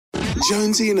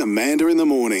Jonesy and Amanda in the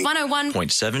morning.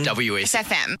 101.7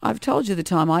 WSFM. I've told you the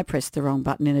time I pressed the wrong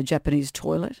button in a Japanese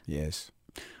toilet. Yes.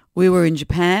 We were in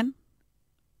Japan.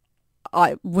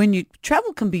 When you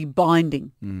travel can be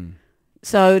binding.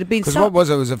 So it had been Because what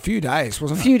was it? It was a few days,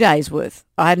 wasn't a it? few days worth.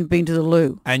 I hadn't been to the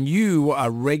loo. And you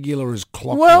are regular as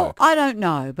clockwork. Well, I don't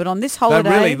know, but on this holiday...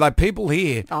 They really, like people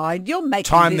here, you're making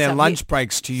time this their up. lunch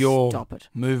breaks to your Stop it.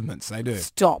 movements. They do.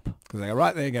 Stop. Because they go,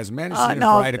 right there goes, man, it's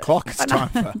No, for 8 o'clock. It's time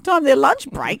for... Time their lunch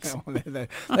breaks. they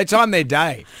time their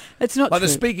day. It's not Like true.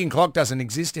 the speaking clock doesn't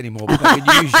exist anymore, but they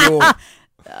could use your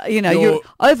you're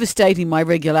overstating my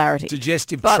regularity.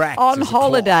 digestive But tract on as a clock.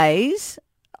 holidays,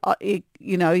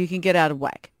 you can get out of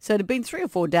whack. So it had been 3 or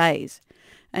 4 days.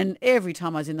 And every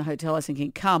time I was in the hotel, I was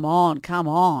thinking, come on, come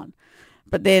on.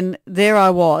 But then there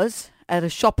I was at a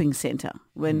shopping centre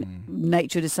when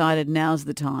nature decided now's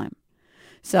the time.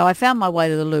 So I found my way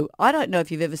to the loo. I don't know if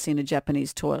you've ever seen a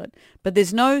Japanese toilet, but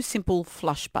there's no simple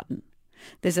flush button.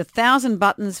 There's 1,000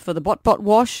 buttons for the bot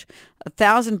wash,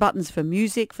 1,000 buttons for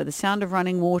music, for the sound of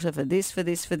running water, for this, for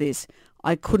this, for this.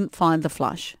 I couldn't find the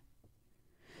flush.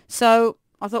 So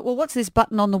I thought, well, what's this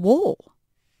button on the wall?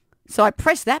 So I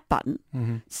press that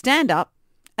button, stand up,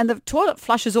 and the toilet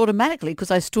flushes automatically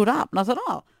because I stood up. And I thought,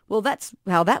 oh, well, that's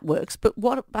how that works. But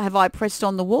what have I pressed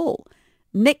on the wall?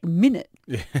 Next minute,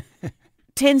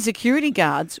 10 security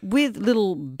guards with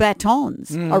little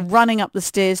batons are running up the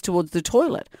stairs towards the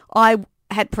toilet. I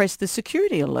had pressed the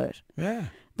security alert. Yeah.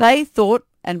 They thought,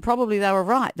 and probably they were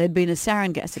right, there'd been a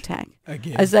sarin gas attack.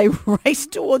 Again. As they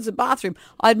raced towards the bathroom.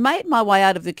 I'd made my way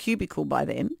out of the cubicle by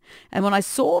then, and when I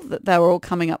saw that they were all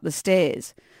coming up the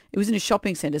stairs, it was in a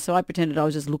shopping centre, so I pretended I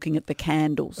was just looking at the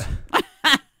candles.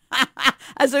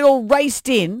 As they all raced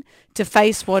in to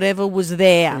face whatever was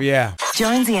there. Yeah.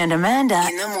 Jonesy and Amanda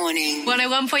In the morning.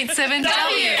 101.7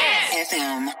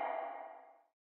 WSFM.